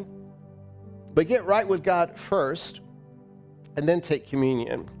online. But get right with God first, and then take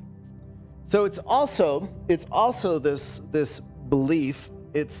communion. So it's also this belief.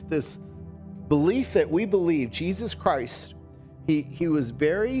 It's this belief that we believe Jesus Christ, he was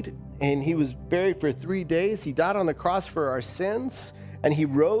buried, and he was buried for 3 days. He died on the cross for our sins, and he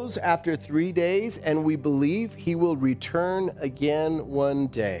rose after 3 days, and we believe he will return again one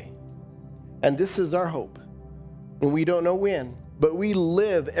day. And this is our hope. And we don't know when, but we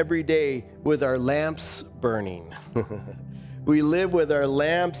live every day with our lamps burning. We live with our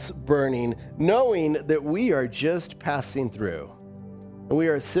lamps burning, knowing that we are just passing through. And we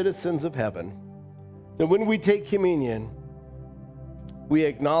are citizens of heaven. So when we take communion, we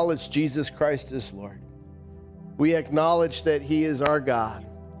acknowledge Jesus Christ as Lord. We acknowledge that he is our God.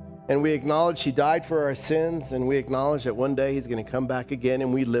 And we acknowledge he died for our sins. And we acknowledge that one day he's going to come back again.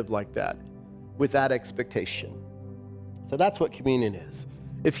 And we live like that, with that expectation. So that's what communion is.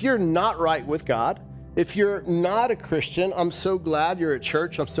 If you're not right with God, if you're not a Christian, I'm so glad you're at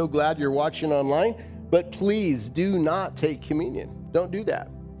church. I'm so glad you're watching online. But please do not take communion. Don't do that.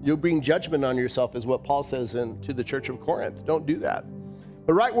 You'll bring judgment on yourself, is what Paul says to the church of Corinth. Don't do that.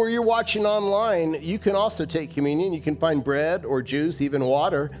 But right where you're watching online, you can also take communion. You can find bread or juice, even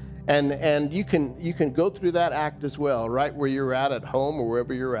water, and you can go through that act as well, right where you're at home or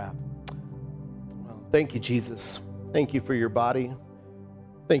wherever you're at. Well, thank you, Jesus. Thank you for your body.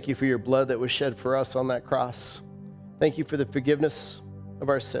 Thank you for your blood that was shed for us on that cross. Thank you for the forgiveness of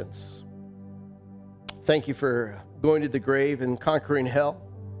our sins. Thank you for going to the grave and conquering hell,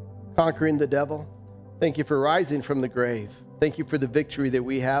 conquering the devil. Thank you for rising from the grave. Thank you for the victory that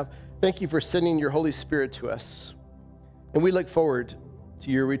we have. Thank you for sending your Holy Spirit to us. And we look forward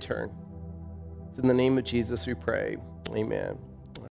to your return. It's in the name of Jesus we pray. Amen.